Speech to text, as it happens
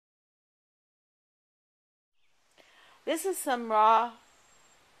This is some raw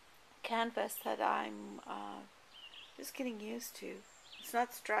canvas that I'm just getting used to. It's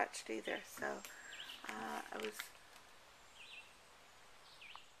not stretched either, so I was.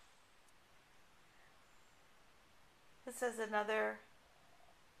 This is another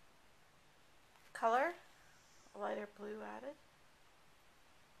color, a lighter blue added.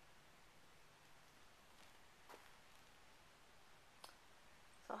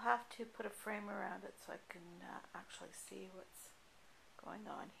 So I'll have to put a frame around it so I can actually see what's going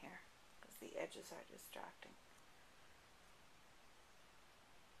on here, because the edges are distracting.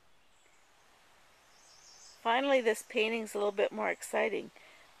 Finally, this painting's a little bit more exciting.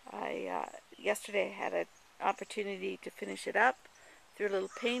 I yesterday had an opportunity to finish it up, threw a little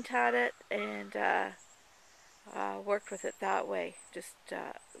paint at it, and worked with it that way. Just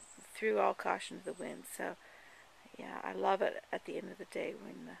threw all caution to the wind. So yeah, I love it at the end of the day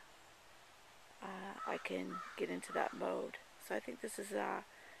when I can get into that mode. So I think this is a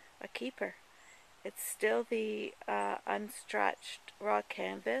keeper. It's still the unstretched raw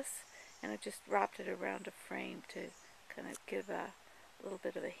canvas, and I just wrapped it around a frame to kind of give a little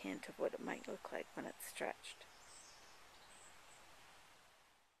bit of a hint of what it might look like when it's stretched.